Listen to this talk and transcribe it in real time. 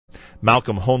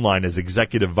Malcolm Hoenlein is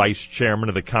Executive Vice Chairman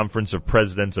of the Conference of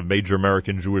Presidents of Major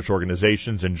American Jewish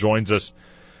Organizations and joins us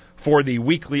for the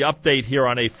weekly update here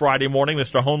on a Friday morning.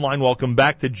 Mr. Hoenlein, welcome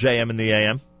back to JM in the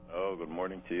AM. Oh, good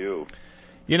morning to you.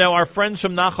 You know, our friends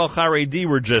from Nachal Haredi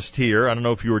were just here. I don't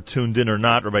know if you were tuned in or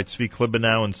not. Rabbi Tzvi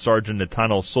Klibanow and Sergeant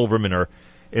Nathaniel Silverman are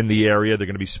in the area. They're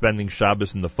going to be spending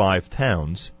Shabbos in the 5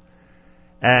 towns.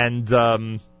 And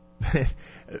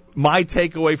my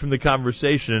takeaway from the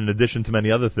conversation, in addition to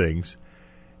many other things,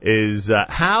 is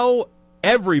how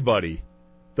everybody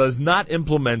does not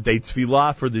implement a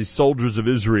tefillah for the soldiers of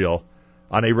Israel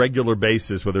on a regular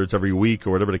basis, whether it's every week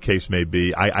or whatever the case may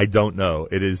be. I don't know.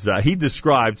 It is. He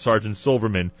described Sergeant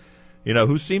Silverman, you know,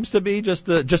 who seems to be just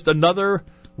another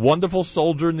wonderful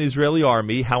soldier in the Israeli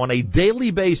army, how on a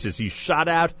daily basis he's shot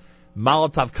out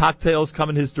Molotov cocktails come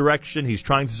in his direction. He's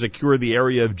trying to secure the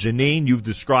area of Jenin. You've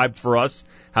described for us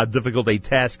how difficult a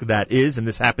task that is, and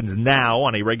this happens now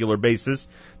on a regular basis,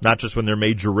 not just when there are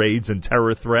major raids and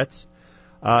terror threats.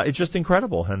 It's just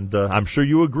incredible, and I'm sure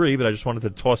you agree, but I just wanted to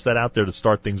toss that out there to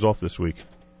start things off this week.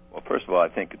 Well, first of all, I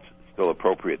think it's still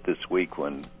appropriate this week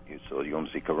when you saw Yom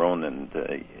Zikaron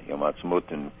and Yom Ha'atzmaut,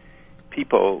 and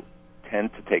people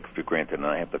tend to take for granted, and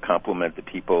I have to compliment the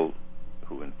people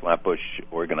who in Flatbush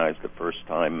organized the first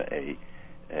time an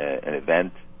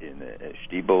event in a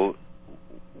shtibel,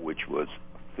 which was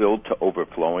filled to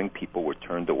overflowing. People were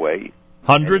turned away.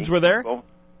 Hundreds were there?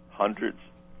 Hundreds,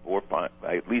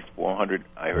 at least 400.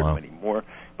 I heard Wow. many more,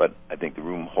 but I think the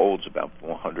room holds about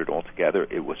 400 altogether.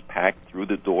 It was packed through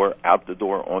the door, out the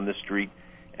door, on the street,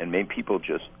 and many people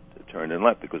just turned and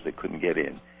left because they couldn't get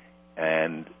in.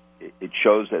 And it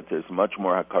shows that there's much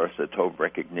more hakaras hatov,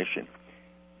 recognition.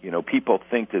 You know, people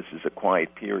think this is a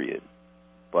quiet period,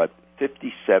 but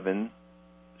 57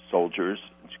 soldiers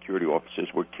and security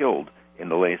officers were killed in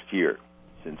the last year,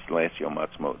 since last Yom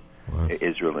Ha'atzmaut,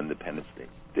 Israel Independence Day.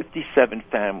 57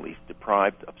 families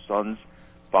deprived of sons,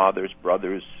 fathers,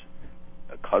 brothers,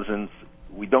 cousins.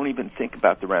 We don't even think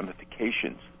about the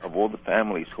ramifications of all the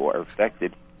families who are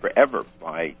affected forever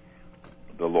by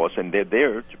the loss, and they're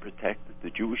there to protect the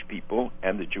Jewish people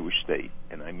and the Jewish state,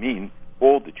 and I mean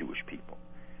all the Jewish people.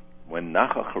 When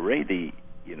Nachal Haredi,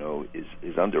 you know,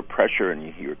 is under pressure, and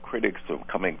you hear critics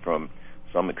coming from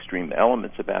some extreme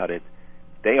elements about it,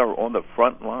 they are on the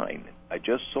front line. I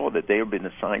just saw that they have been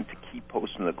assigned to key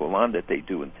posts in the Golan, that they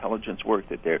do intelligence work,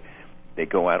 that they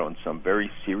go out on some very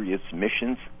serious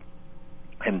missions,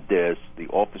 and the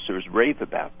officers rave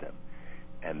about them.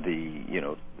 And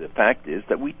the fact is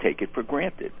that we take it for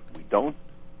granted. We don't,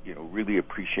 really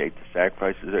appreciate the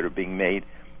sacrifices that are being made,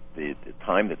 the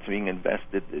time that's being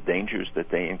invested, the dangers that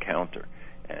they encounter.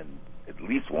 And at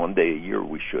least one day a year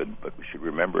we should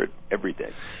remember it every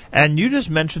day. And you just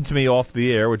mentioned to me off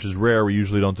the air, which is rare, we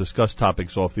usually don't discuss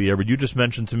topics off the air, but you just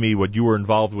mentioned to me what you were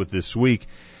involved with this week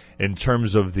in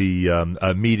terms of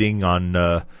the meeting on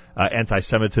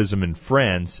anti-Semitism in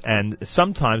France. And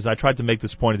sometimes, I tried to make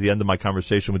this point at the end of my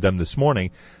conversation with them this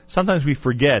morning, sometimes we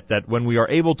forget that when we are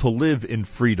able to live in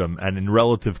freedom and in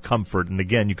relative comfort, and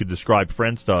again, you could describe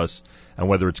France to us, and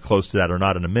whether it's close to that or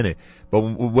not in a minute, but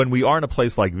when we are in a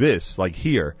place like this, like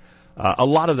here, a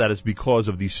lot of that is because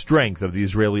of the strength of the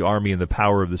Israeli army and the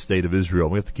power of the State of Israel.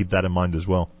 We have to keep that in mind as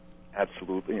well.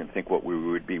 Absolutely, and think what we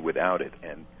would be without it.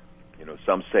 And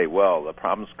some say, well, the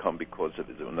problems come because of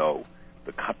Israel. No,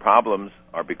 the problems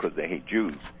are because they hate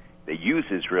Jews. They use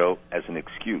Israel as an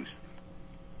excuse.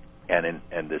 And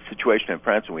the situation in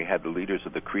France, when we had the leaders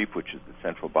of the CRIF, which is the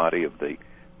central body of the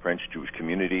French Jewish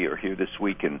community, are here this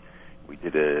week, and we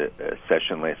did a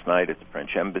session last night at the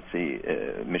French Embassy,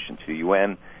 mission to the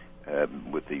UN,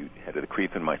 with the head of the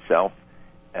CRIF and myself.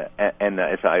 And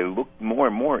as I looked more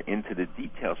and more into the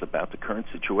details about the current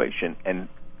situation, and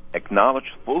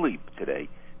acknowledged fully today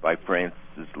by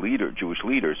France's Jewish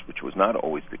leaders, which was not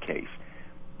always the case,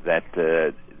 that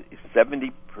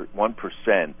 71%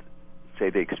 say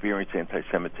they experienced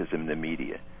anti-Semitism in the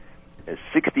media.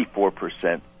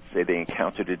 64% say they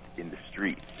encountered it in the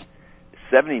streets.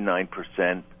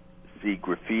 79% see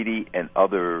graffiti and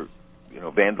other,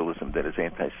 vandalism that is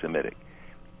anti-Semitic.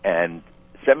 And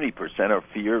 70% are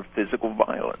fear of physical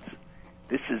violence.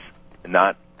 This is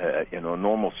not a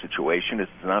normal situation.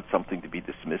 It's not something to be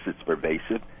dismissed. It's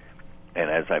pervasive. And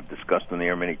as I've discussed on the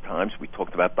air many times, we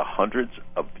talked about the hundreds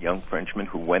of young Frenchmen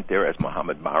who went there as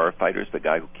Mohammed Marra fighters, the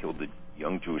guy who killed the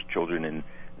young Jewish children in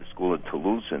the school in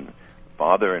Toulouse, and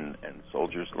father and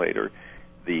soldiers later.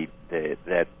 They're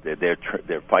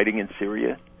fighting in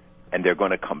Syria, and they're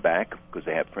going to come back because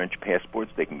they have French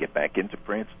passports. They can get back into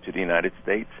France, to the United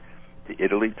States, to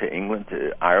Italy, to England,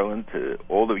 to Ireland, to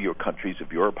all of your countries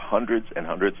of Europe, hundreds and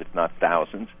hundreds, if not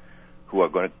thousands,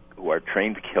 who are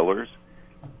trained killers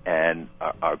and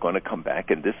are going to come back.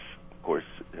 And this, of course,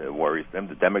 worries them.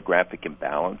 The demographic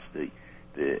imbalance, the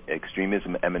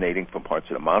extremism emanating from parts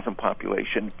of the Muslim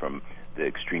population, from the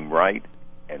extreme right,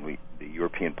 and the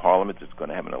European Parliament is going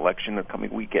to have an election the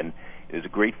coming weekend. There's a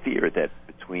great fear that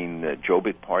between the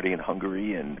Jobbik Party in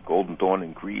Hungary and Golden Dawn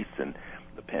in Greece and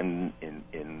Le Pen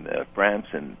in France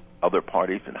and other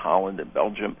parties in Holland and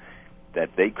Belgium,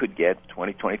 that they could get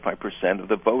 20-25% of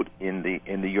the vote in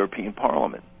the European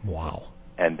Parliament. Wow.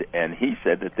 And he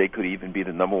said that they could even be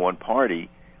the number one party.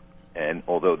 And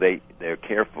although they're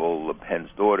careful, Le Pen's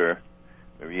daughter,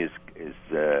 Marie, is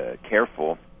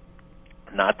careful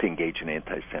not to engage in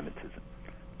anti-Semitism.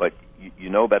 But you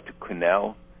know about the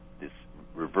Quenelle, this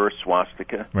reverse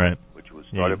swastika, right, which was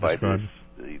started by the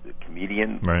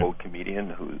comedian, right, quote comedian,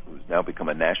 who's now become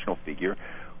a national figure,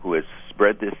 who has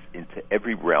spread this into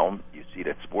every realm. You see it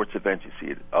at sports events, you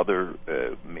see it at other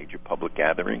major public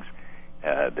gatherings.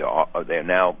 They're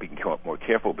now being more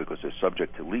careful because they're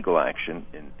subject to legal action.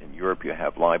 In Europe, you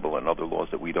have libel and other laws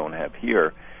that we don't have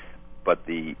here. But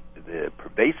the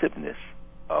pervasiveness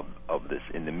of this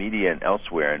in the media and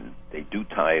elsewhere, and they do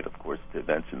tie it, of course, to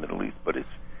events in the Middle East, but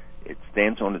it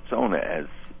stands on its own as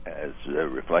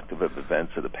reflective of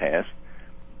events of the past,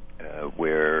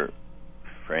 where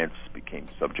France became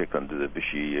subject under the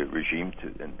Vichy regime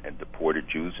and deported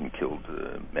Jews and killed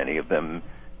many of them,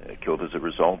 killed as a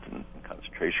result in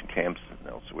concentration camps and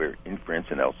elsewhere in France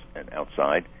and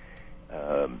outside.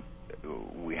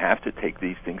 We have to take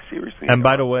these things seriously. And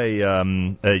by the way,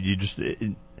 you just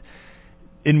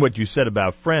in what you said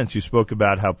about France, you spoke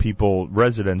about how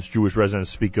Jewish residents,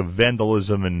 speak of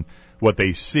vandalism and what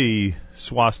they see,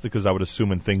 swastikas, I would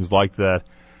assume, and things like that.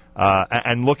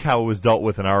 And look how it was dealt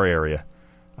with in our area.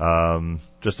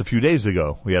 Just a few days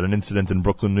ago, we had an incident in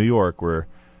Brooklyn, New York, where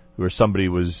somebody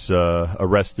was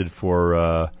arrested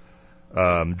for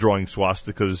drawing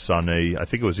swastikas on I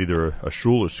think it was either a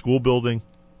shul or school building.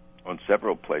 On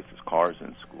several places, cars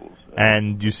and schools.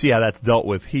 And you see how that's dealt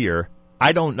with here.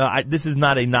 I don't know. This is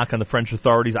not a knock on the French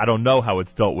authorities. I don't know how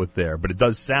it's dealt with there, but it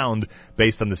does sound,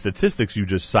 based on the statistics you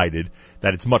just cited,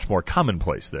 that it's much more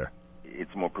commonplace there.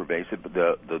 It's more pervasive. But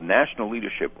the national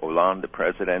leadership, Hollande, the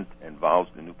president, and Valls,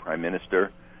 the new prime minister,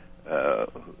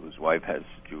 whose wife has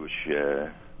Jewish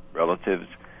relatives,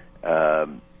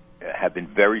 have been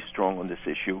very strong on this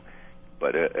issue.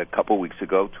 But a couple weeks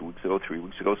ago, 2 weeks ago, 3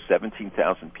 weeks ago,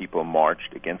 17,000 people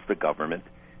marched against the government,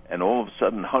 and all of a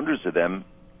sudden hundreds of them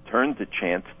turned the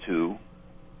chant to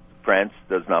France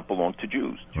does not belong to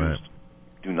Jews. Jews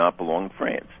do not belong in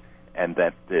France. And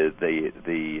that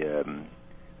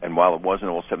and while it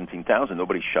wasn't all 17,000,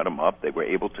 nobody shut them up. They were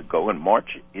able to go and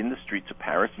march in the streets of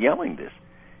Paris yelling this.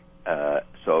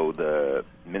 So the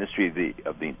Ministry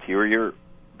of the Interior,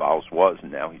 Valls was,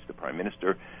 and now he's the Prime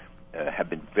Minister, have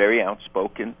been very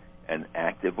outspoken and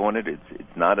active on it.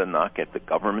 It's not a knock at the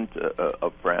government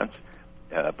of France,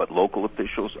 but local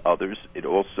officials, others. It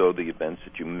also, the events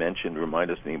that you mentioned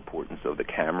remind us of the importance of the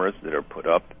cameras that are put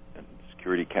up, and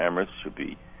security cameras should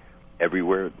be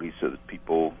everywhere, at least so that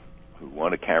people who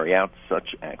want to carry out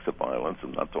such acts of violence,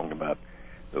 I'm not talking about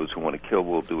those who want to kill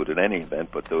will do it at any event,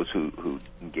 but those who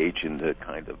engage in the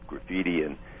kind of graffiti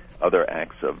and other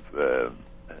acts of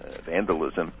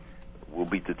vandalism will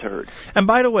be deterred. And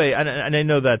by the way, and I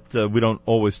know that we don't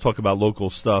always talk about local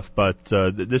stuff, but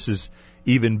this is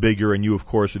even bigger, and you, of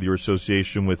course, with your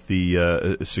association with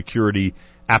the security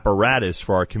apparatus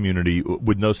for our community,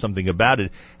 would know something about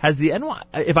it. Has the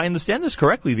if I understand this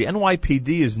correctly, the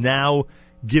NYPD is now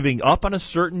giving up on a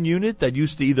certain unit that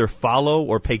used to either follow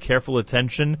or pay careful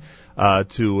attention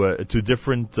to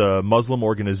different Muslim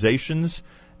organizations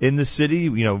in the city,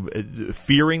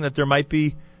 fearing that there might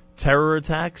be terror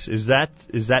attacks. Is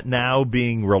that now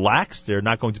being relaxed? They're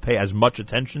not going to pay as much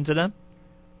attention to them?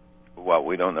 Well,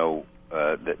 we don't know.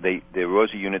 There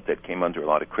was a unit that came under a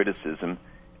lot of criticism,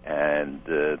 and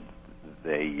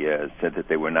they said that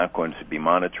they were not going to be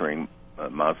monitoring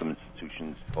Muslim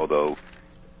institutions, although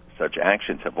such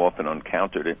actions have often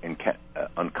uncovered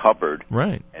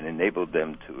right, and enabled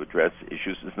them to address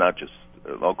issues. It's not just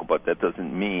local, but that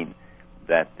doesn't mean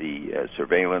that the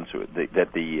surveillance or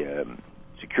that the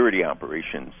security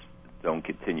operations don't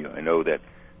continue. I know that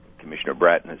Commissioner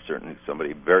Bratton is certainly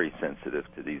somebody very sensitive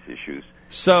to these issues.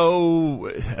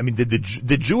 So, I mean,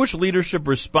 did Jewish leadership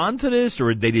respond to this,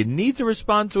 or they didn't need to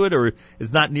respond to it, or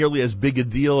it's not nearly as big a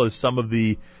deal as some of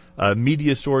the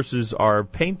media sources are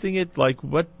painting it? Like,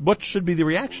 what should be the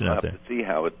reaction out there? We'll have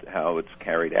to see how it's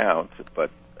carried out, but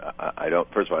I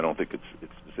don't. First of all, I don't think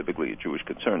it's specifically a Jewish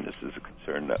concern. This is a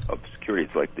concern of security.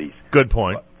 It's like these good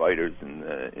point fighters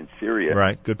in Syria.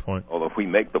 Right, good point. Although if we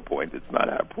make the point, it's not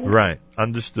our point. Right,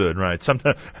 understood. Right.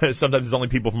 Sometimes it's only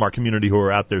people from our community who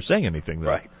are out there saying anything,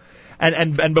 though. Right.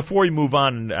 And before we move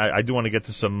on, I do want to get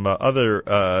to some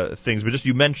other things. But just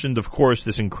you mentioned, of course,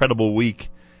 this incredible week,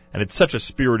 and it's such a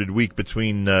spirited week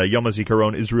between Yom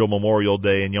HaZikaron, Israel Memorial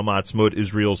Day, and Yom HaAtzmaut,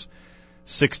 Israel's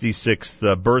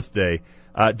 66th birthday.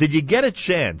 Did you get a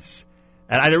chance,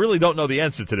 and I really don't know the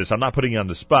answer to this, I'm not putting you on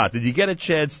the spot, did you get a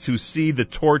chance to see the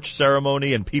torch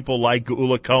ceremony and people like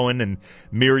Geula Cohen and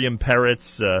Miriam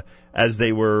Peretz as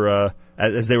they were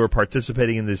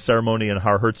participating in this ceremony in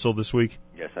Har Herzl this week?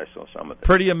 Yes, I saw some of that.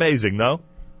 Pretty amazing, no?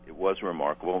 It was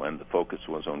remarkable, and the focus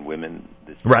was on women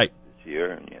this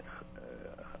year. And yet,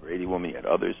 Haredi women, yet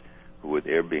others who were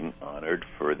there being honored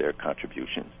for their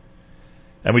contributions.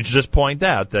 And we should just point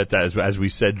out that, as we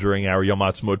said during our Yom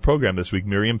HaAtzmaut program this week,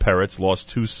 Miriam Peretz lost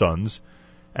 2 sons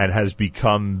and has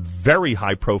become very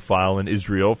high profile in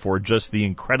Israel for just the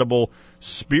incredible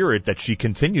spirit that she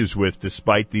continues with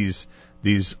despite these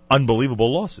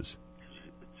unbelievable losses.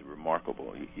 It's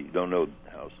remarkable. You don't know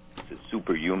how it's a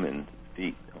superhuman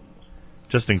feat. Almost.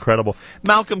 Just incredible.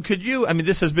 Malcolm, could you? I mean,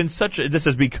 this has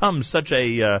become such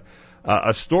a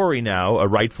story now,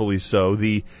 rightfully so.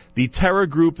 The terror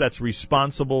group that's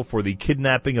responsible for the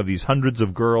kidnapping of these hundreds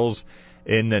of girls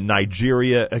in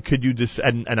Nigeria. Could you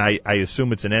I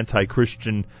assume it's an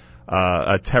anti-Christian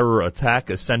a terror attack,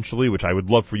 essentially, which I would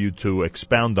love for you to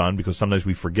expound on, because sometimes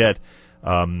we forget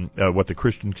what the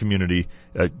Christian community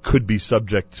could be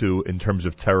subject to in terms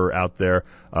of terror out there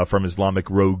from Islamic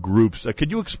rogue groups.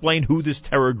 Could you explain who this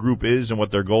terror group is and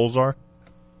what their goals are?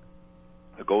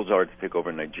 The goals are to take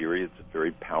over Nigeria. It's a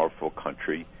very powerful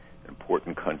country, an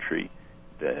important country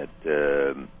that,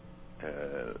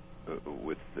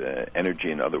 with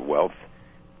energy and other wealth,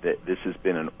 that this has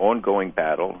been an ongoing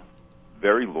battle,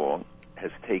 very long,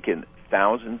 has taken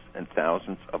thousands and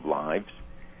thousands of lives,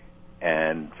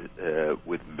 and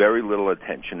with very little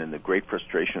attention and the great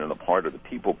frustration on the part of the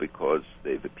people because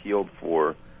they've appealed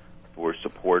for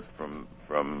support from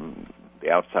the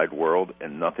outside world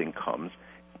and nothing comes.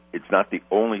 It's not the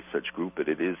only such group, but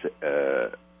it is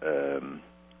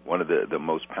one of the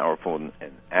most powerful and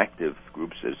active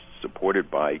groups, is supported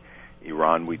by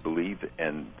Iran, we believe,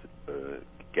 and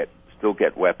still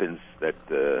get weapons that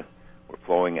were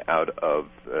flowing out of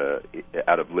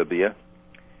Libya.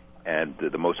 And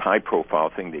the most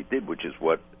high-profile thing they did, which is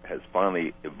what has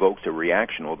finally evoked a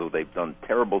reaction, although they've done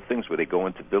terrible things where they go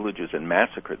into villages and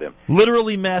massacre them.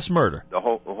 Literally mass murder. The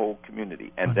whole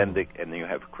community. And then you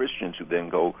have Christians who then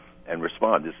go and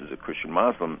respond. This is a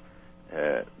Christian-Muslim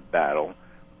battle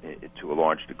to a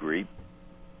large degree.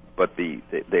 But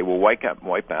they will wipe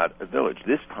out a village.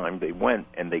 This time they went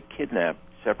and they kidnapped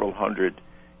several hundred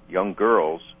young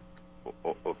girls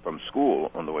from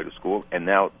school, on the way to school, and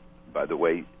now, by the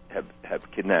way, have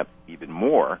kidnapped even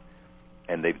more,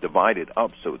 and they've divided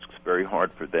up, so it's very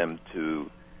hard for them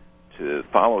to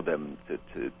follow them,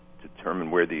 to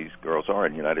determine where these girls are.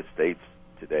 And the United States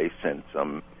today sent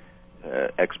some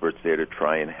experts there to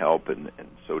try and help, and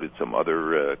so did some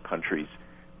other countries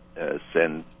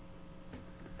send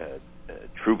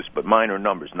troops, but minor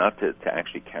numbers, not to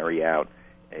actually carry out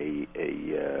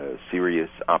a serious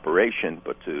operation,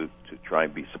 but to try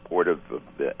and be supportive of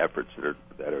the efforts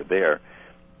that are there.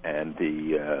 And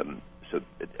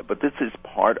but this is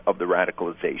part of the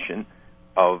radicalization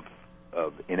of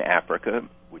in Africa,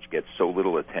 which gets so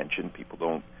little attention. People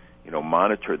don't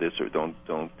monitor this or don't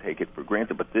take it for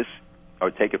granted. But the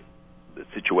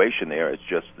situation there is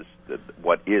just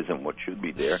what is and what should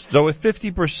be there. So if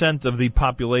 50% of the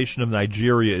population of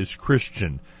Nigeria is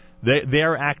Christian,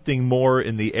 they're acting more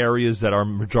in the areas that are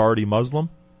majority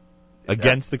Muslim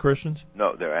against the Christians?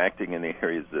 No, they're acting in the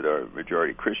areas that are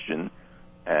majority Christian,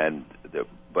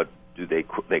 but do they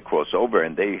cross over?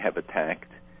 And they have attacked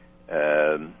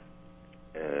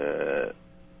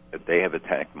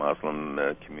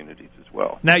Muslim communities as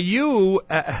well. Now, you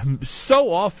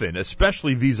so often,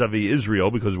 especially vis-a-vis Israel,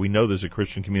 because we know there's a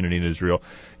Christian community in Israel,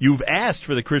 you've asked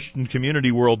for the Christian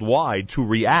community worldwide to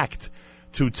react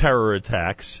to terror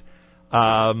attacks.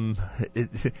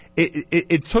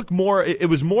 It took more. It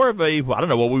was more of I don't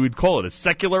know what we would call it, a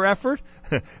secular effort.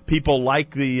 People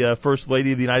like the First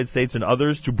Lady of the United States and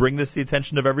others to bring this to the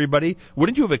attention of everybody.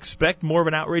 Wouldn't you have expected more of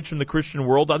an outrage from the Christian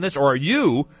world on this? Or are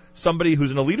you somebody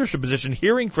who's in a leadership position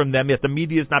hearing from them, yet the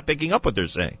media is not picking up what they're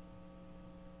saying?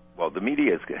 Well, the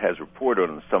media has reported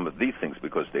on some of these things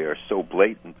because they are so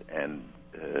blatant and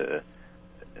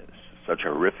such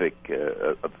horrific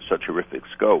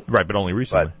scope. Right, but only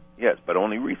recently. Yes, but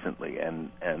only recently.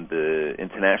 And the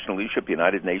international leadership, the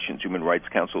United Nations Human Rights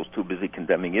Council, is too busy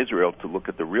condemning Israel to look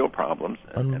at the real problems.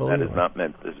 And that is not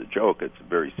meant as a joke. It's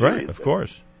very serious. Right, of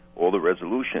course. All the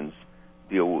resolutions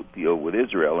deal with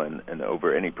Israel and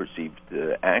over any perceived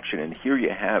action. And here you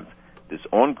have this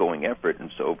ongoing effort. And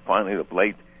so finally, of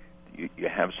late, you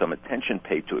have some attention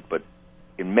paid to it. But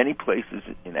in many places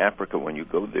in Africa, when you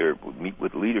go there, meet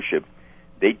with leadership,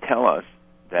 they tell us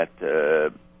that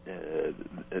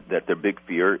that their big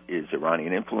fear is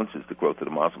Iranian influence, is the growth of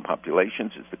the Muslim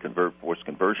populations, is the forced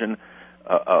conversion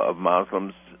of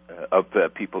Muslims, of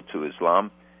people to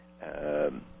Islam,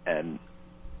 and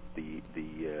the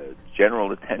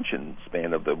general attention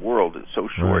span of the world is so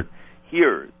short. Right.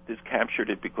 Here, this captured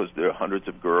it because there are hundreds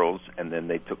of girls, and then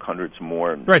they took hundreds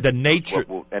more. And right, the nature,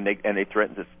 and they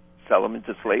threatened to sell them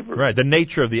into slavery. Right, the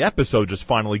nature of the episode just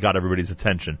finally got everybody's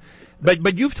attention.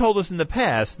 But you've told us in the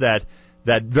past that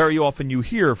very often you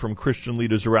hear from Christian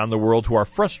leaders around the world who are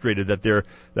frustrated that their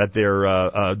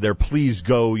pleas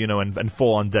go, and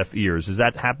fall on deaf ears. Is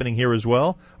that happening here as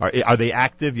well? Are they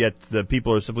active yet the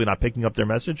people are simply not picking up their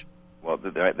message? Well,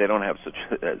 they don't have such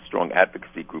strong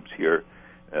advocacy groups here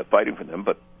fighting for them,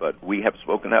 but we have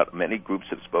spoken out. Many groups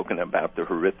have spoken about the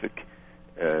horrific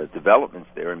developments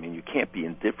there. I mean, you can't be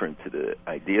indifferent to the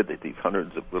idea that these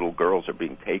hundreds of little girls are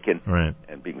being taken right.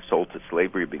 and being sold to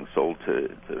slavery, being sold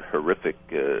to horrific,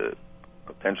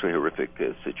 potentially horrific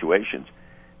situations.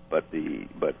 But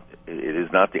it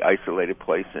is not the isolated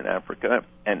place in Africa.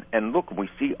 And look, we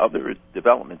see other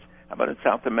developments. How about in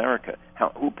South America?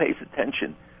 Who pays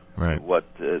attention right.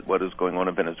 to what is going on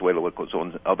in Venezuela, what goes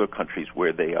on in other countries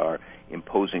where they are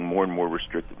imposing more and more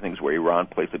restrictive things, where Iran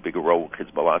plays a bigger role,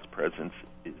 Hezbollah's presence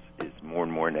is more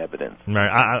and more in evidence. Right.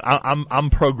 I'm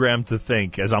programmed to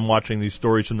think, as I'm watching these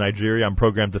stories from Nigeria, I'm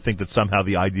programmed to think that somehow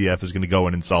the IDF is going to go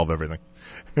in and solve everything.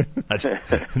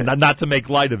 Not to make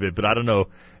light of it, but I don't know.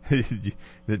 Which is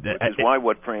why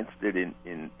what France did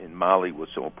in Mali was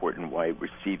so important, why it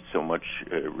received so much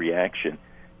reaction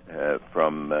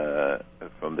from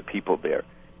the people there.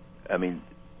 I mean,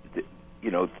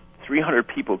 300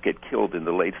 people get killed in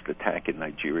the latest attack in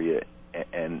Nigeria,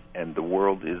 and the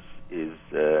world is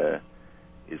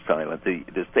silent.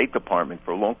 The State Department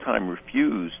for a long time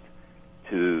refused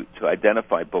to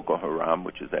identify Boko Haram,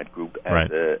 which is that group, as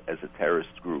right. as a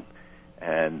terrorist group,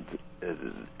 and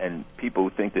people who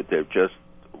think that they're just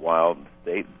wild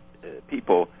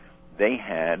people. They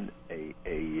had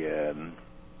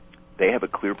they have a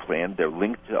clear plan. They're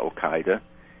linked to Al Qaeda.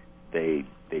 They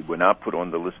were not put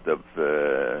on the list of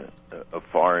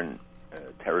foreign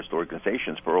terrorist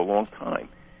organizations for a long time,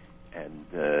 and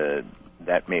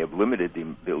that may have limited the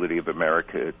ability of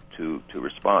America to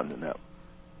respond. And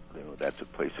that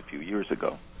took place a few years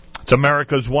ago. It's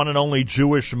America's one and only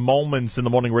Jewish Moments in the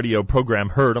Morning radio program,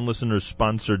 heard on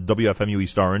listeners-sponsored WFMU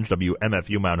East Orange,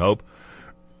 WMFU Mount Hope,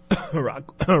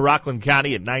 Rockland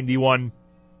County at 91.9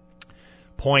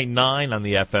 on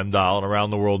the FM dial, and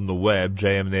around the world on the web,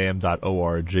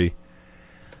 jmnam.org.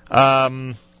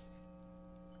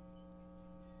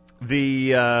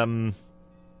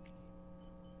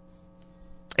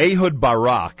 Ehud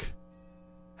Barak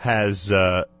has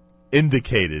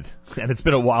indicated, and it's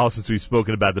been a while since we've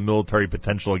spoken about the military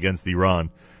potential against Iran,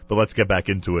 but let's get back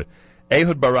into it.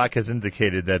 Ehud Barak has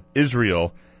indicated that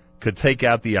Israel could take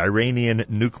out the Iranian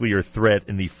nuclear threat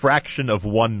in the fraction of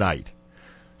one night.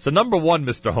 So number one,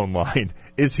 Mr. Hoenlein,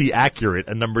 is he accurate?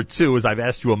 And number two, as I've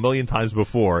asked you a million times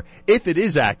before, if it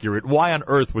is accurate, why on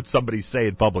earth would somebody say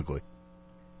it publicly?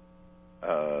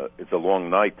 It's a long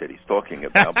night that he's talking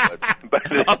about.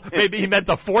 But maybe he meant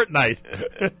a fortnight.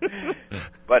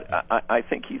 But I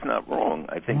think he's not wrong.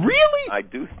 I think really? I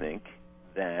do think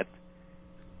that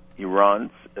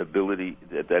Iran's ability,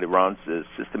 that Iran's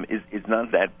system is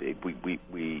not that big.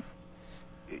 It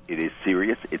is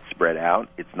serious. It's spread out.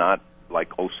 It's not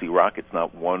like OC Rock. It's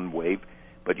not one wave.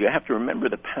 But you have to remember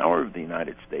the power of the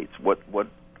United States. What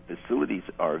facilities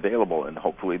are available, and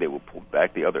hopefully they will pull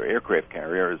back the other aircraft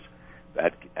carriers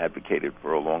that advocated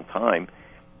for a long time.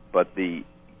 But their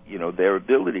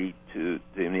ability in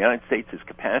the United States'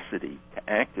 capacity to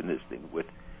act in this thing with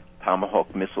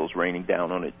Tomahawk missiles raining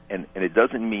down on it, and it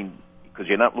doesn't mean, because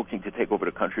you're not looking to take over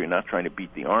the country, you're not trying to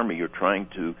beat the army, you're trying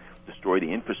to destroy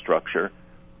the infrastructure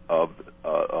of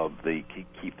the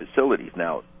key facilities.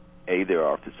 Now, A, there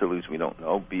are facilities we don't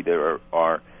know. B, there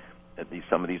are at least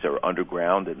some of these are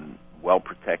underground and well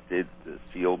protected,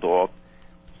 sealed off,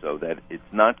 so that it's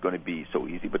not going to be so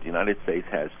easy. But the United States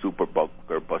has super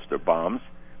bunker buster bombs,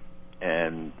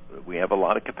 and we have a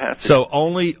lot of capacity. So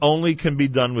only can be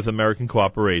done with American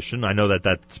cooperation. I know that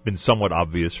that's been somewhat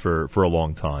obvious for a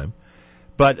long time.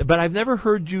 But I've never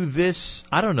heard you this,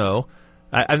 I don't know,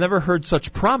 I've never heard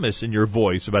such promise in your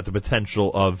voice about the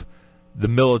potential of the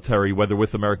military, whether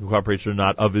with American cooperation or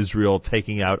not, of Israel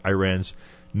taking out Iran's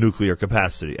nuclear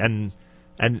capacity. And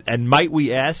might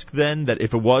we ask then that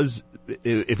if it was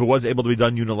able to be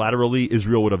done unilaterally,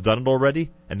 Israel would have done it already?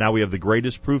 And now we have the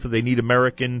greatest proof that they need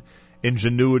American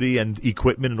ingenuity and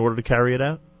equipment in order to carry it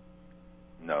out?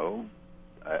 No.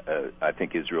 I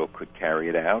think Israel could carry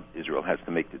it out. Israel has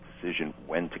to make the decision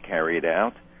when to carry it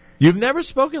out. You've never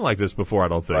spoken like this before, I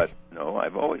don't think. But, no,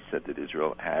 I've always said that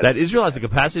Israel has... That Israel has the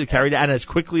capacity to carry it out, and as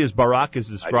quickly as Barak is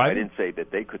describing? I didn't say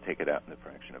that they could take it out in a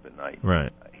fraction of a night.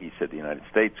 Right. He said the United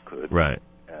States could. Right.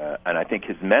 And I think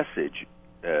his message,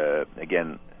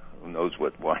 again, who knows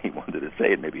why he wanted to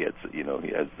say it. Maybe he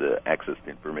has access to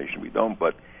information we don't.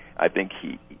 But I think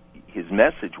his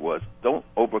message was, don't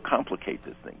overcomplicate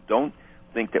this thing. Don't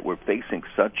think that we're facing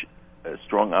such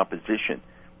strong opposition.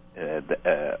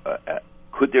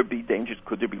 Could there be dangers?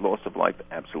 Could there be loss of life?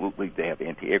 Absolutely. They have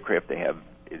anti-aircraft.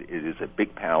 It is a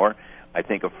big power. I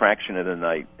think a fraction of the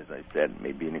night, as I said,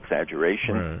 may be an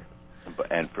exaggeration. Right.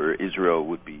 And for Israel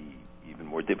would be even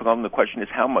more difficult. And the question is,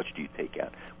 how much do you take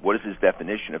out? What is his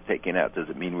definition of taking out? Does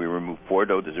it mean we remove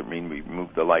Fordo? Does it mean we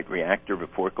remove the light reactor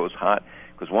before it goes hot?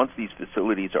 Because once these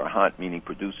facilities are hot, meaning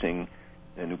producing,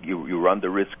 and you run the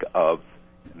risk of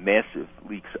massive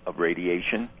leaks of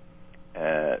radiation.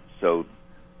 So,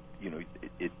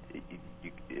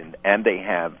 and they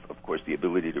have, of course, the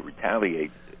ability to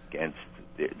retaliate against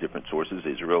different sources,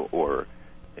 Israel, or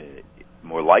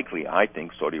more likely, I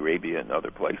think, Saudi Arabia and other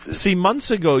places. See,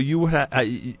 months ago, you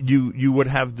would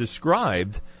have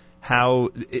described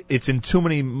how it's in too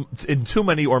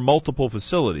many or multiple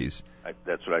facilities.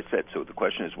 That's what I said. So the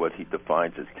question is what he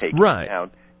defines as taking right.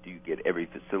 out. Do you get every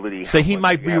facility? So he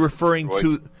might be referring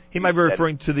to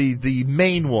the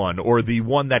main one, or the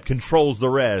one that controls the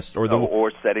rest,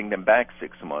 or setting them back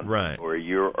 6 months, right. or a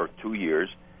year or 2 years.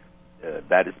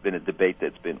 That has been a debate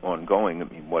that's been ongoing. I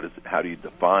mean, how do you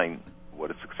define what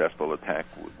a successful attack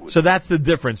would So that's the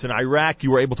difference. In Iraq,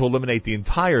 you were able to eliminate the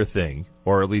entire thing,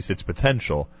 or at least its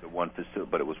potential.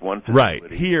 But it was one facility.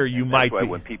 Right. Here you might be.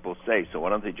 When people say, so why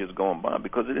don't they just go and bomb?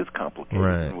 Because it is complicated.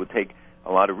 Right. And it would take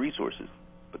a lot of resources.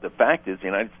 But the fact is, the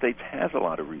United States has a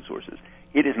lot of resources.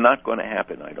 It is not going to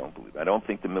happen, I don't believe. I don't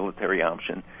think the military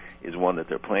option is one that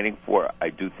they're planning for.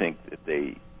 I do think that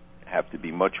they have to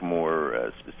be much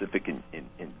more specific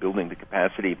in building the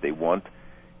capacity if they want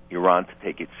Iran to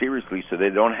take it seriously, so they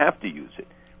don't have to use it.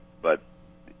 But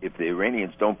if the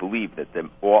Iranians don't believe that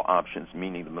all options,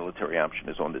 meaning the military option,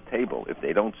 is on the table, if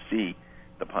they don't see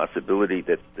the possibility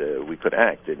that we could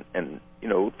act, and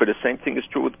for the same thing is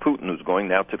true with Putin, who's going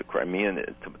now to the Crimea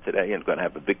today and going to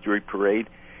have a victory parade.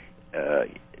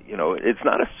 It's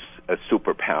not a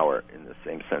superpower in the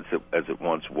same sense as it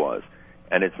once was,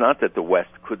 and it's not that the West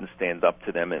couldn't stand up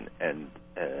to them and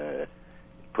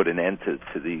put an end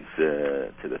to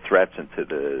the threats and to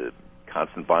the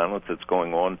constant violence that's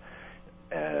going on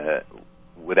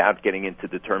without getting into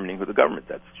determining who the government.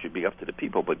 That should be up to the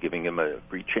people, but giving them a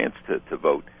free chance to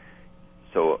vote.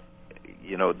 So,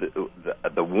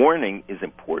 the warning is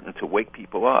important to wake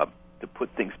people up, to put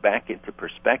things back into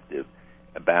perspective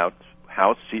about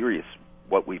how serious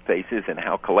what we face is and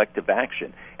how collective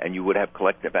action. And you would have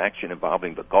collective action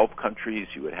involving the Gulf countries.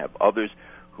 You would have others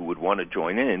who would want to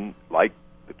join in, like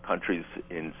the countries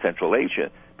in Central Asia,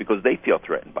 because they feel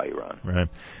threatened by Iran. Right.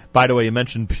 By the way, you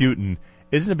mentioned Putin.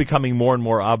 Isn't it becoming more and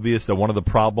more obvious that one of the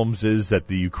problems is that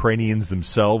the Ukrainians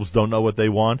themselves don't know what they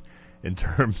want in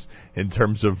terms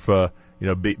of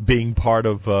being part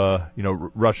of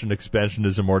Russian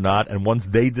expansionism or not? And once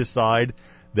they decide,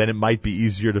 then it might be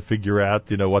easier to figure out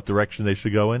what direction they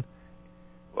should go in.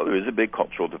 Well, there is a big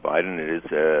cultural divide, and it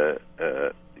is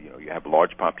you have a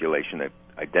large population that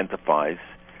identifies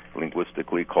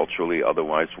linguistically, culturally,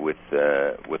 otherwise with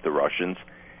the Russians,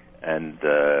 and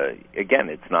again,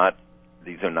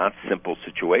 these are not simple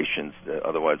situations.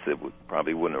 Otherwise, it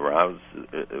probably wouldn't arouse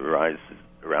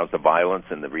the violence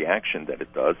and the reaction that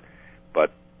it does.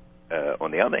 But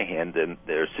on the other hand, then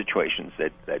there are situations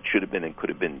that should have been and could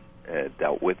have been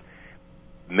dealt with.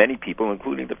 Many people,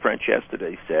 including the French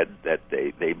yesterday, said that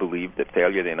they believe the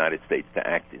failure of the United States to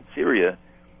act in Syria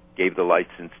gave the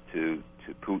license to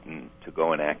Putin to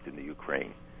go and act in the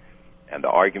Ukraine. And the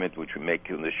argument which we make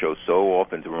in the show so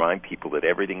often to remind people that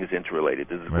everything is interrelated.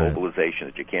 This is globalization,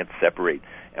 that you can't separate.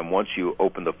 And once you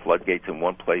open the floodgates in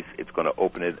one place, it's going to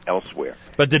open it elsewhere.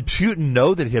 But did Putin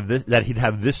know that he'd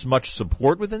have this much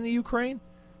support within the Ukraine?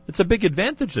 It's a big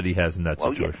advantage that he has in that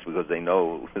situation. Well, yes, because they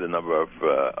know the number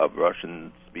of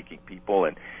Russian-speaking people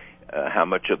and how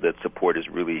much of that support is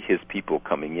really his people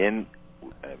coming in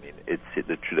I mean,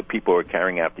 the people who are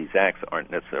carrying out these acts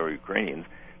aren't necessarily Ukrainians.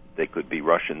 They could be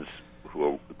Russians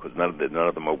because none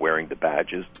of them are wearing the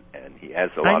badges, and he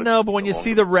has a lot. I know, but when you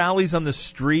see the rallies on the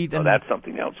street, and that's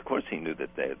something else. Of course, he knew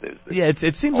that there's. Yeah,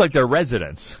 it seems like they're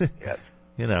residents. Yes.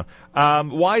 You know,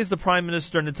 why is the Prime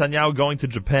Minister Netanyahu going to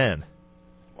Japan?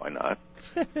 Why not?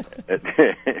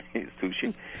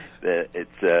 Sushi.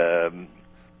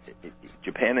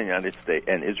 Japan and the United States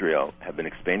and Israel have been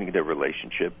expanding their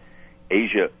relationship.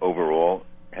 Asia overall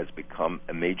has become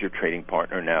a major trading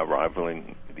partner, now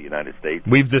rivaling the United States.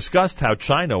 We've discussed how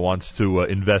China wants to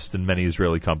invest in many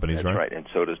Israeli companies, That's right? Right, and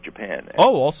so does Japan.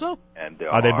 Also? And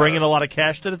are they bringing a lot of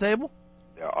cash to the table?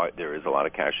 There is a lot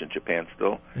of cash in Japan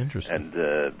still. Interesting. And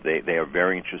they are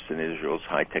very interested in Israel's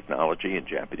high technology, and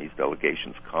Japanese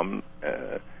delegations come,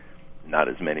 not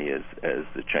as many as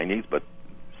the Chinese, but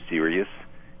serious.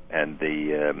 And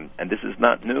this is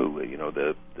not new. You know,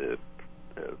 the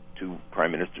two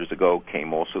prime ministers ago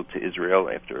came also to Israel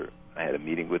after I had a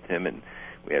meeting with him, and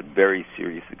we had very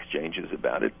serious exchanges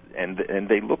about it. And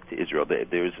they look to Israel.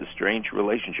 There's a strange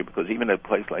relationship because even a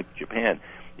place like Japan,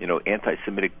 you know,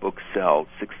 anti-Semitic books sell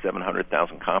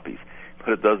 600,000-700,000 copies, but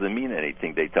it doesn't mean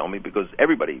anything. They tell me because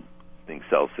everybody thinks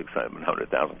sells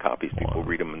 600,000-700,000 copies. People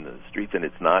read them in the streets, and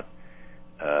it's not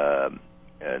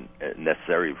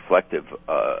necessarily reflective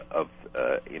of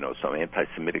some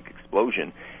anti-Semitic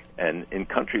explosion. And in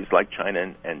countries like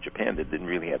China and Japan that didn't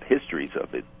really have histories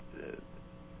of it,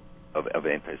 of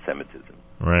anti-Semitism.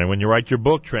 Right. When you write your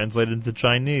book, translate it into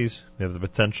Chinese, you have the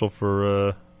potential for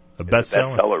a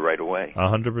bestseller right away.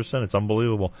 100%. It's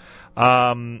unbelievable.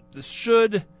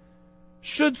 Should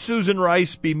Susan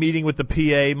Rice be meeting with the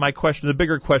PA? My question, the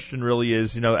bigger question really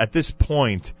is, you know, at this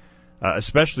point,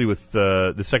 especially with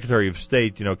the Secretary of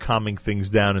State, you know, calming things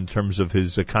down in terms of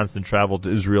his constant travel to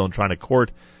Israel and trying to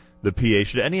court the PA,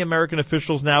 should any American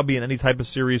officials now be in any type of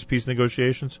serious peace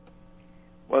negotiations?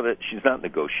 Well, she's not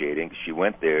negotiating. She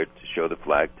went there to show the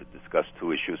flag to discuss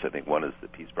two issues. I think one is the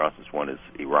peace process, one is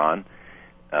Iran.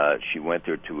 She went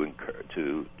there to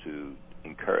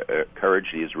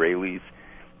encourage the Israelis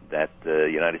that the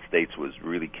United States was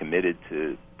really committed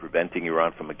to preventing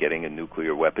Iran from getting a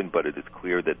nuclear weapon, but it is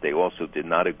clear that they also did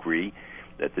not agree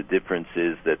that the difference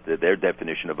is that their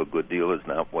definition of a good deal is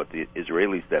not what the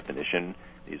Israelis' definition.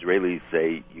 The Israelis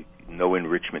say no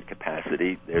enrichment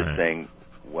capacity. They're saying,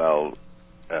 well,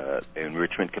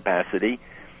 enrichment capacity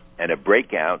and a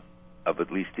breakout of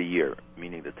at least a year,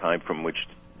 meaning the time from which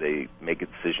they make a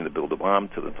decision to build a bomb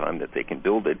to the time that they can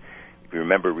build it. If you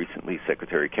remember recently,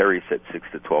 Secretary Kerry said 6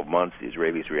 to 12 months. The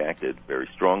Israelis reacted very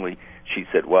strongly. She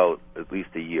said, well, at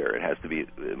least a year. It has to be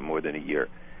more than a year.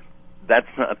 That's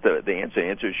not the answer. The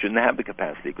answer is shouldn't have the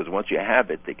capacity because once you have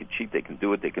it, they can cheat, they can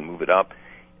do it, they can move it up.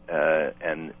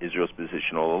 And Israel's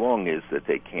position all along is that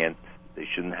they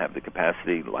shouldn't have the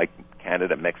capacity like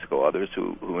Canada, Mexico, others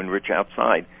who enrich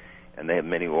outside, and they have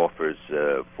many offers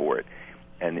for it.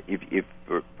 And if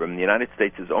from the United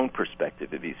States' own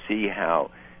perspective, if you see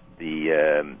how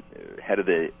the head of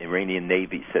the Iranian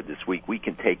Navy said this week, we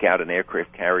can take out an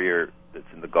aircraft carrier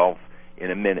that's in the Gulf in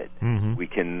a minute.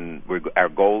 Mm-hmm. Our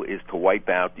goal is to wipe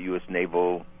out the U.S.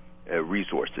 naval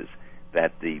resources.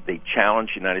 That they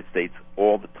challenge the United States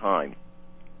all the time,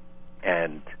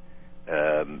 and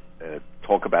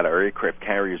talk about our aircraft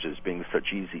carriers as being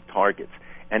such easy targets,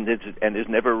 and there's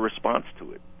never a response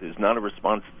to it. There's not a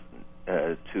response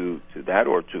to that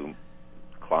or to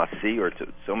Class C or to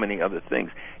so many other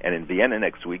things. And in Vienna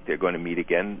next week, they're going to meet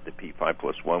again, the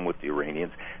P5+1 with the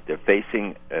Iranians. They're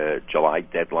facing a July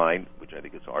deadline, which I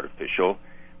think is artificial,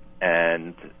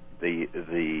 and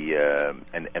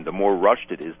the more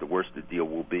rushed it is, the worse the deal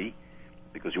will be,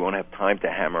 because you won't have time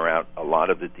to hammer out a lot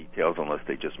of the details unless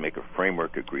they just make a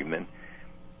framework agreement.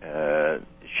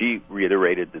 She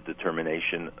reiterated the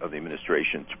determination of the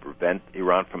administration to prevent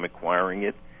Iran from acquiring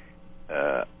it,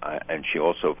 and she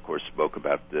also, of course, spoke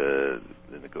about the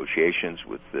negotiations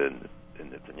with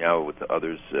Netanyahu, with the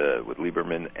others, with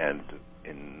Lieberman, and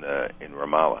in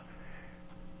Ramallah.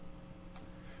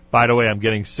 By the way, I'm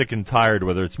getting sick and tired,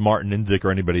 whether it's Martin Indyk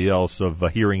or anybody else, of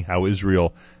hearing how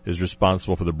Israel is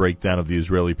responsible for the breakdown of the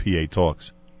Israeli PA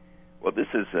talks. Well, this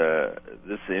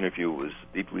interview was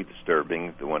deeply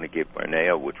disturbing. The one he gave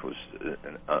Barnea, which was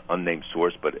an unnamed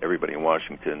source, but everybody in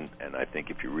Washington, and I think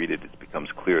if you read it, it becomes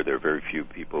clear there are very few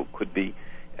people who could be,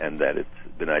 and that it's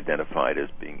been identified as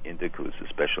being Indyk, who is a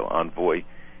special envoy.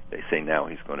 They say now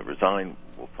he's going to resign.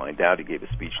 We'll find out. He gave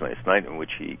a speech last night in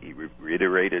which he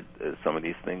reiterated some of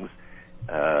these things.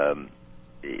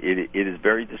 It is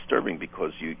very disturbing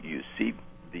because you see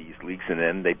these leaks, and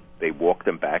then They walk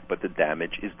them back, but the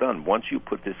damage is done. Once you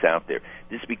put this out there,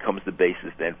 this becomes the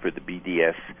basis then for the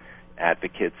BDS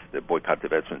advocates, the boycott,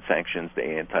 divestment, sanctions, the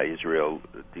anti-Israel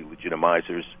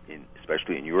delegitimizers,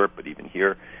 especially in Europe, but even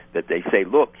here, that they say,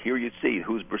 look, here you see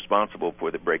who's responsible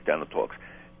for the breakdown of talks.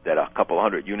 That a couple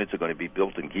hundred units are going to be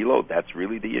built in Gilo, that's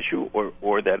really the issue,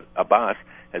 or that Abbas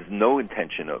has no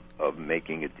intention of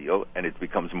making a deal, and it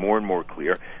becomes more and more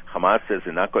clear. Hamas says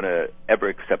they're not going to ever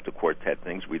accept the quartet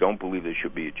things. We don't believe there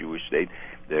should be a Jewish state.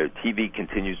 Their TV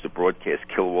continues to broadcast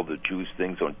kill all the Jews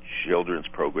things on children's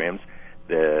programs.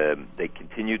 They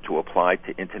continue to apply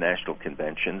to international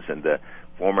conventions, and the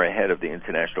former head of the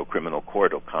International Criminal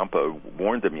Court, Ocampo,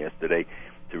 warned them yesterday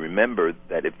to remember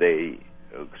that if they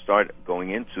start going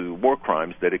into war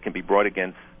crimes, that it can be brought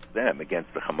against them,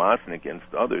 against the Hamas and against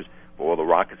others, for all the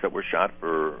rockets that were shot,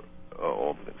 for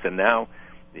all the things. And now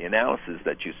the analysis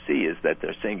that you see is that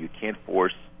they're saying you can't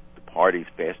force the parties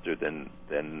faster than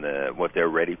what they're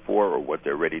ready for or what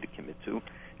they're ready to commit to.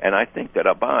 And I think that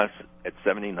Abbas, at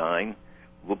 79,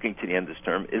 looking to the end of this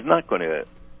term, is not going to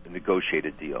negotiate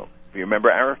a deal. If you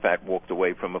remember, Arafat walked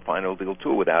away from a final deal,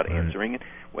 too, without answering it.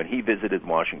 When he visited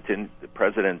Washington, the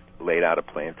president laid out a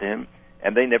plan to him,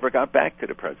 and they never got back to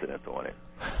the president on it.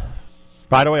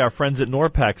 By the way, our friends at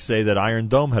NORPAC say that Iron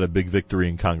Dome had a big victory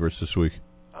in Congress this week.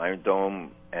 Iron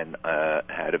Dome had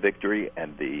a victory,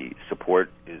 and the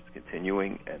support is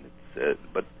continuing. And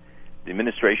but the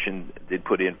administration did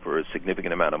put in for a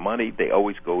significant amount of money. They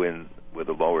always go in with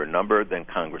a lower number, then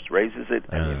Congress raises it,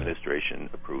 and the administration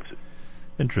approves it.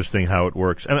 Interesting how it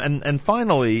works. And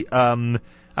finally,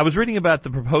 I was reading about the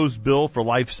proposed bill for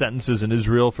life sentences in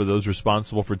Israel for those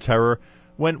responsible for terror.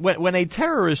 When a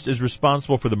terrorist is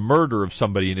responsible for the murder of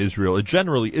somebody in Israel, it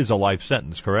generally is a life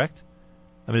sentence, correct?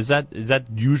 I mean, is that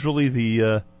usually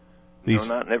the? No,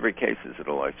 not in every case is it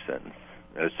a life sentence.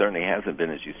 It certainly hasn't been,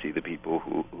 as you see the people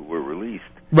who were released.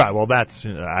 Right. Well, that's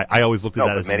I always looked at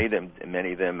that but as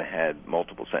many of them had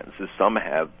multiple sentences. Some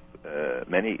have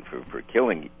many for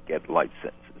killing get life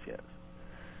sentences. Yes,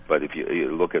 but if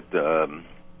you look at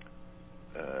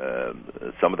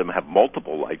some of them have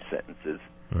multiple life sentences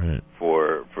right.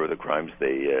 for the crimes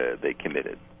they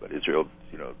committed. But Israel,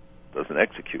 doesn't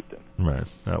execute them. Right.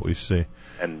 That we see.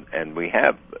 And we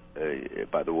have,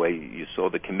 by the way, you saw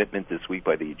the commitment this week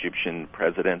by the Egyptian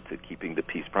president to keeping the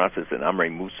peace process. And Amr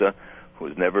Moussa, who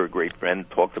was never a great friend,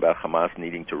 talked about Hamas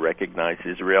needing to recognize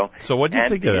Israel. So what do you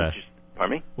think of that?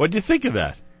 Pardon me? What do you think of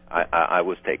that? I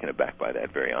was taken aback by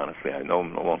that, very honestly. I know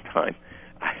him a long time.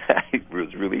 I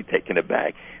was really taken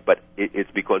aback. But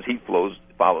it's because he follows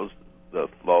the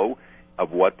flow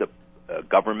of what the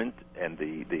government and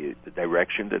the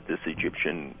direction that this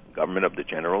Egyptian government of the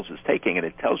generals is taking, and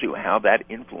it tells you how that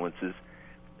influences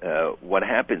what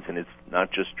happens. And it's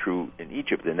not just true in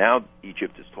Egypt. And now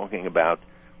Egypt is talking about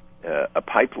a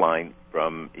pipeline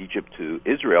from Egypt to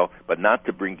Israel, but not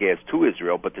to bring gas to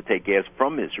Israel, but to take gas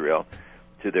from Israel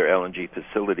to their LNG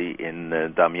facility in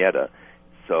Damietta.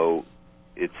 So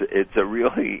it's a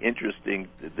really interesting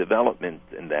development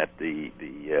in that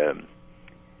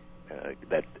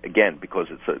that, again, because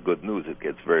it's good news, it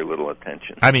gets very little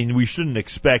attention. I mean, we shouldn't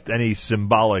expect any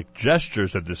symbolic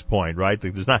gestures at this point, right?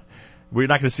 We're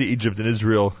not going to see Egypt and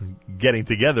Israel getting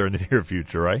together in the near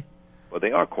future, right? Well,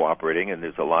 they are cooperating, and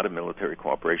there's a lot of military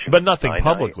cooperation. But nothing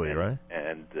publicly, right?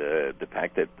 And the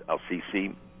fact that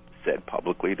al-Sisi said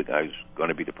publicly, the guy who's going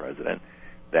to be the president,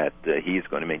 that he is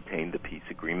going to maintain the peace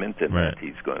agreement and right. that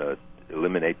he's going to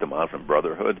eliminate the Muslim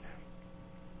Brotherhood,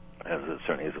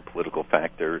 certainly as a political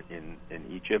factor in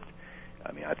Egypt.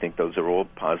 I mean, I think those are all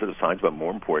positive signs, but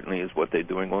more importantly is what they're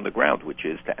doing on the ground, which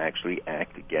is to actually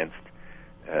act against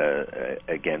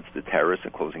the terrorists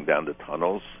and closing down the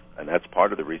tunnels. And that's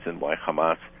part of the reason why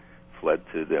Hamas fled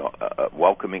to the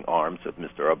welcoming arms of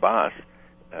Mr. Abbas,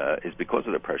 is because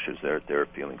of the pressures they're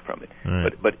feeling from it.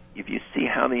 Right. But if you see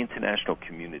how the international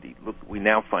community, look, we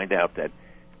now find out that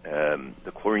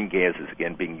the chlorine gas is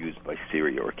again being used by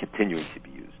Syria or continuing to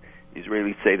be used. The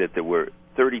Israelis say that there were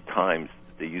 30 times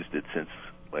they used it since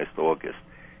last August,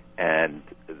 and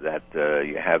that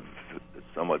you have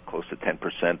somewhat close to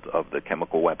 10% of the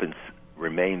chemical weapons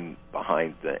remain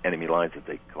behind the enemy lines that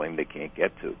they claim they can't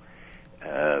get to.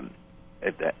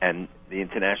 And the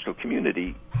international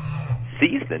community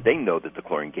sees that. They know that the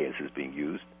chlorine gas is being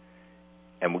used,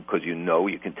 and because you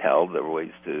can tell, there are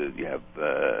ways you have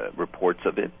reports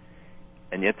of it,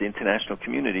 and yet the international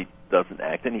community doesn't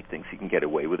act, and he thinks he can get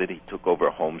away with it. He took over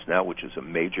Homs now, which is a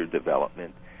major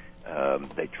development.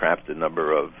 They trapped a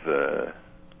number of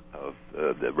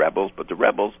the rebels, but the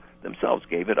rebels themselves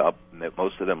gave it up.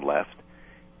 Most of them left,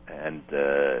 and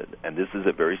this is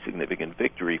a very significant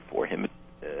victory for him.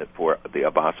 for the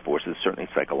Abbas forces, certainly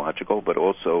psychological, but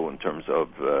also in terms of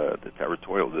the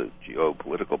territorial, the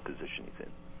geopolitical position he's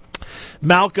in.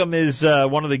 Malcolm is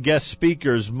one of the guest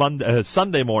speakers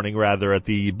Sunday morning, at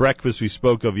the breakfast we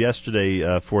spoke of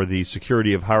yesterday for the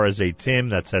security of Har HaZeitim.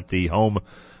 That's at the home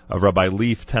of Rabbi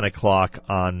Leaf, 10 o'clock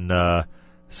on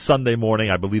Sunday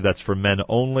morning. I believe that's for men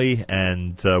only,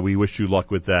 and we wish you luck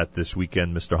with that this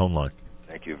weekend, Mr. Hoenlein.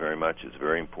 Thank you very much. It's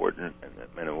very important, and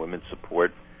that men and women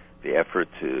support the effort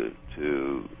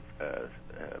to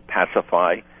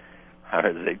pacify Har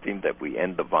HaZeitim, that we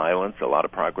end the violence. A lot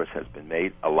of progress has been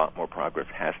made. A lot more progress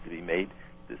has to be made.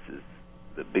 This is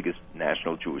the biggest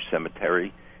national Jewish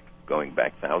cemetery going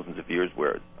back thousands of years,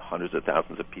 where hundreds of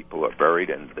thousands of people are buried,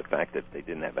 and the fact that they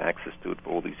didn't have access to it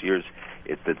for all these years,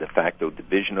 it's the de facto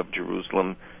division of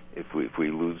Jerusalem. If we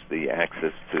lose the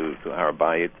access to Har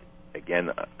HaBayit,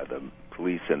 again, the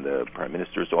police and the Prime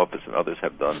Minister's office and others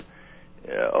have done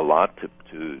a lot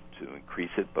to increase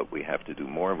it, but we have to do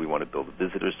more. We want to build a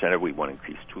visitor center. We want to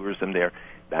increase tourism there.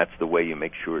 That's the way you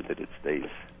make sure that it stays.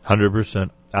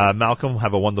 100%. Malcolm,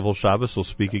 have a wonderful Shabbos. We'll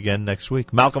speak again next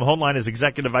week. Malcolm Hoenlein is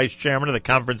Executive Vice Chairman of the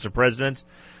Conference of Presidents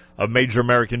of Major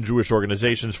American Jewish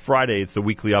Organizations. Friday, it's the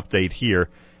weekly update here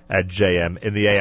at JM in the AM.